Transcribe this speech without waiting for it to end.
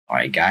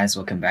Alright guys,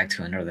 welcome back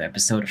to another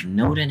episode of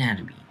Node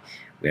Anatomy,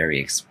 where we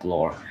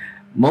explore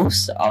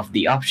most of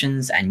the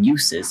options and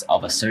uses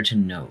of a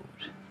certain node.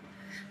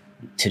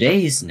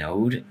 Today's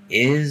node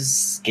is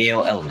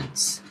scale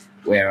elements,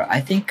 where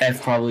I think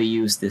I've probably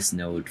used this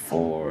node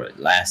for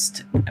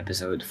last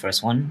episode,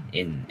 first one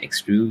in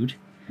extrude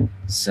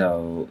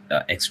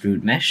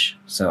mesh,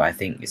 so I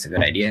think it's a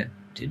good idea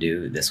to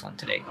do this one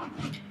today.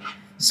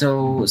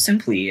 So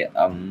simply,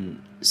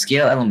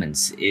 scale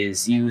elements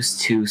is used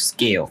to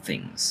scale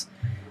things.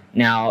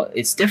 Now,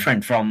 it's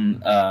different from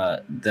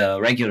the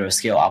regular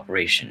scale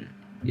operation,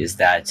 is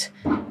that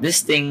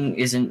this thing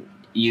isn't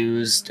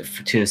used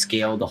to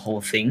scale the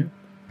whole thing,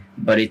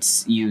 but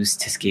it's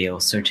used to scale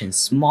certain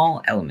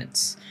small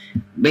elements.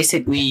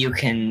 Basically, you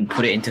can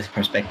put it into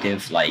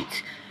perspective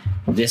like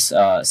this.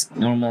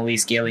 Normally,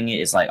 scaling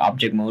it is like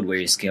object mode, where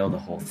you scale the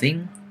whole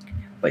thing.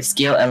 But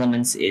scale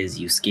elements is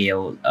you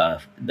scale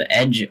the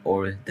edge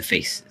or the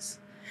faces.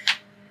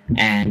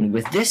 And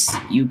with this,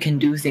 you can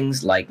do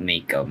things like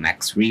make a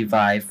max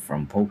revive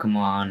from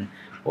Pokemon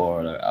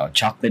or a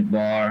chocolate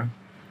bar.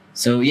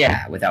 So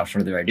yeah, without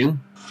further ado,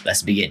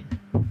 let's begin.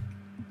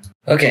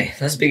 Okay,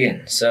 let's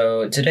begin.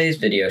 So today's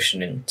video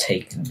shouldn't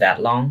take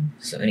that long.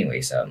 So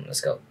anyways, let's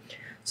go.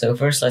 So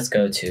first, let's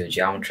go to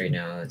geometry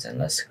nodes and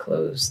let's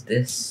close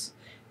this.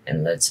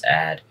 And let's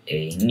add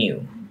a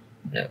new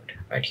node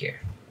right here.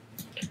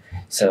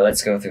 So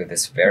let's go through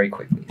this very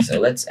quickly. So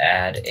let's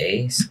add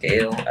a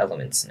scale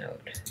elements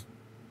node.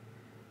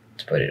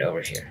 Let's put it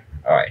over here.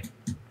 All right.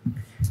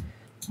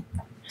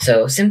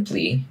 So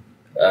simply,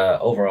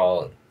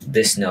 overall,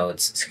 this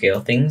node's scale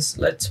things,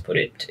 let's put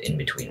it in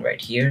between right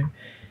here.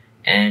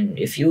 And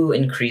if you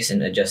increase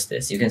and adjust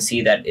this, you can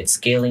see that it's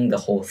scaling the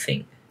whole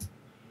thing.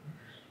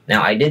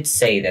 Now, I did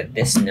say that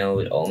this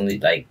node only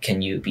can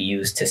be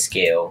used to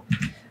scale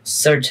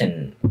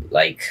certain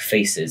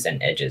faces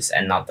and edges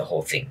and not the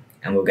whole thing.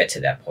 And we'll get to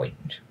that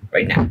point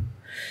right now.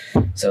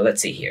 So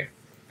let's see here.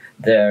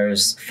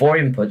 There's 4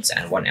 inputs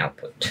and 1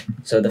 output.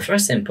 So the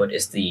first input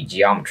is the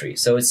geometry.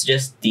 So it's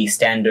just the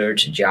standard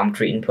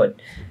geometry input.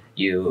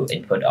 You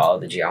input all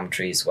the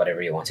geometries,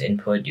 whatever you want to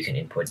input. You can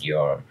input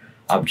your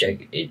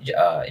object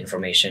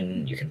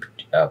information. You can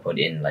put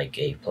in like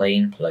a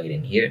plane, plug it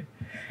in here.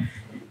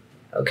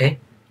 Okay.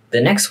 The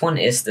next one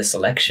is the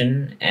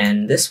selection,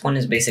 and this one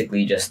is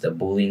basically just a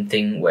Boolean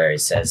thing where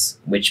it says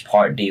which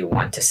part do you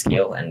want to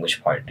scale and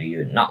which part do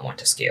you not want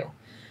to scale.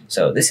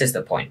 So this is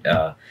the point.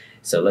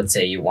 So let's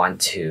say you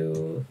want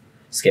to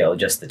scale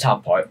just the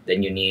top part,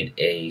 then you need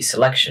a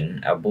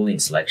selection, a Boolean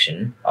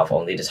selection of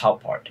only the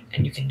top part,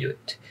 and you can do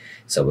it.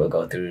 So we'll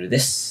go through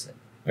this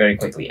very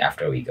quickly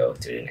after we go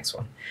to the next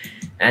one.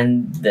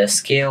 And the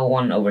scale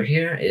one over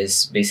here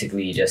is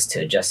basically just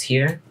to adjust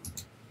here.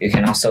 You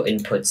can also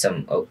input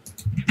some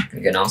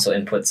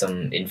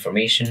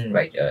information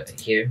right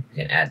here. You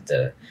can add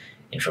the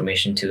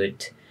information to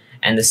it.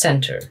 And the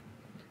center.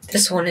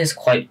 This one is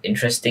quite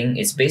interesting.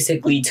 It's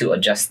basically to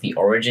adjust the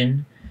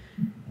origin.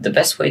 The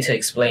best way to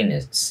explain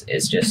this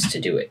is just to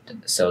do it.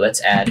 So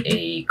let's add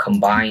a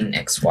combine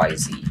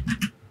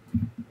XYZ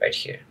right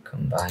here.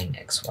 Combine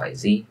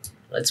XYZ.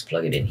 Let's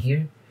plug it in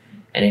here.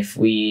 And if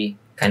we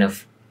kind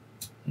of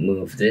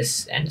move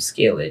this and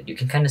scale it, you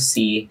can kind of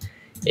see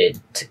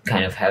it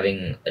kind of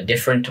having a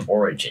different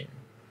origin.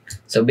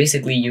 So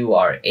basically you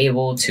are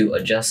able to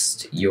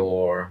adjust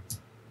your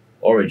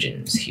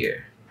origins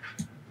here.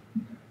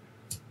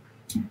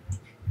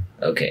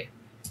 Okay.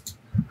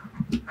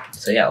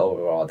 So yeah,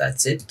 overall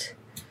that's it.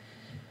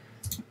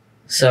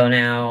 So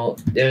now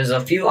there's a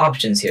few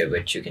options here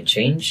which you can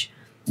change.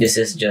 This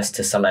is just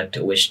to select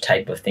which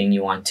type of thing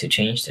you want to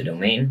change the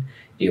domain.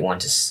 Do you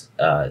want to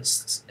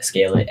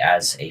scale it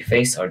as a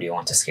face, or do you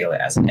want to scale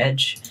it as an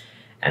edge?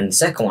 And the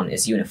second one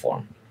is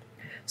uniform.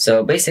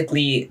 So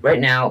basically, right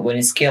now, when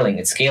it's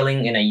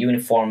scaling in a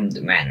uniformed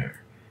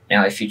manner.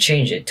 Now, if you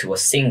change it to a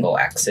single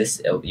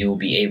axis, you'll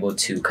be able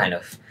to kind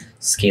of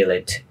scale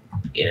it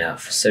in a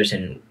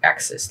certain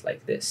axis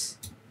like this.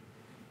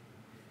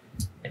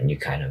 And you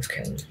kind of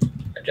can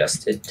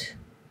adjust it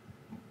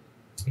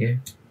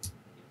here.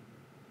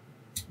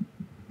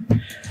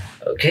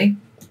 Okay.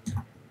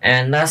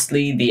 And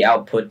lastly, the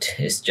output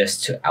is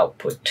just to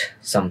output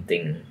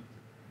something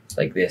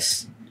like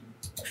this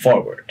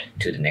forward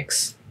to the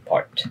next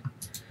part.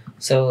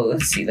 So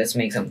let's see, let's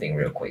make something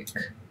real quick.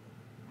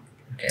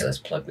 Okay, let's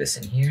plug this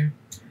in here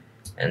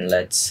and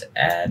let's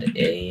add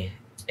a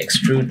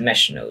extrude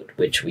mesh node,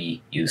 which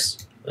we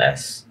used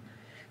last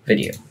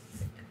video.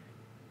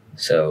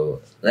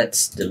 So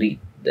let's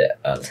delete the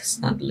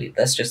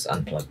let's just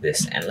unplug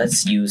this and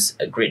let's use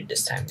a grid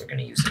this time. We're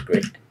gonna use a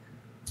grid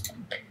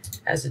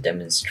as a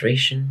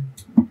demonstration.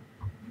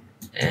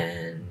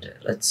 And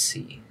let's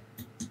see,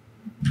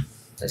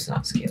 let's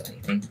not scale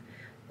anything.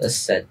 Let's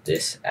set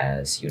this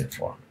as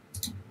uniform.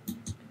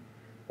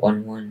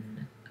 1,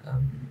 1.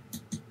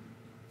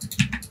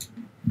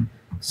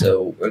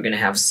 So we're gonna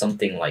have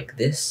something like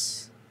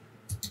this.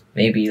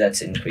 Maybe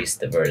let's increase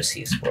the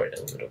vertices for it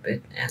a little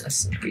bit, and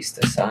let's increase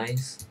the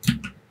size.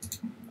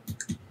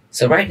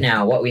 So right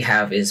now what we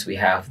have is we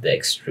have the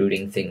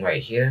extruding thing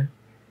right here,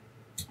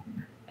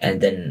 and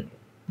then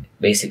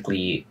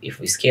basically if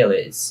we scale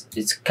it,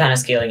 it's kind of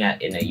scaling it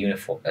in a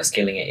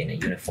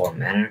uniform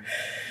manner.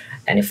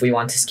 And if we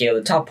want to scale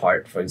the top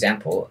part, for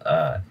example,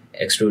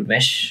 extrude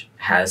mesh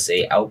has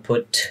a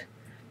output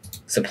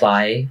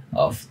supply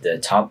of the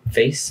top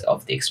face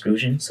of the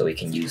extrusion, so we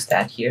can use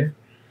that here.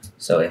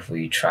 So if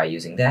we try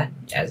using that,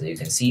 as you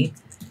can see,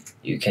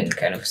 you can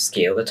kind of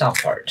scale the top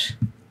part.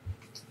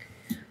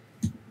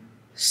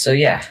 So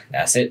yeah,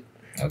 that's it.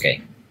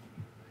 Okay.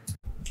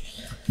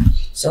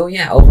 So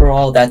yeah,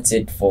 overall that's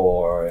it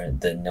for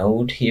the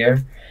node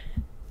here.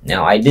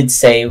 Now I did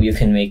say you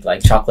can make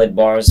like chocolate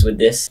bars with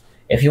this.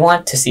 If you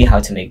want to see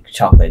how to make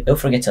chocolate, don't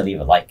forget to leave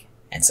a like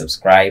and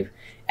subscribe,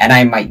 and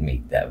I might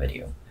make that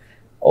video.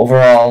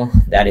 Overall,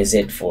 that is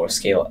it for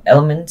scale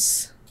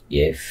elements.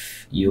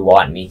 If you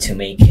want me to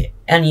make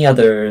any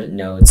other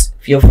nodes,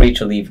 feel free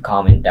to leave a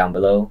comment down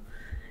below,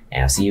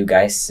 and I'll see you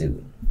guys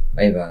soon.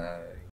 Bye bye.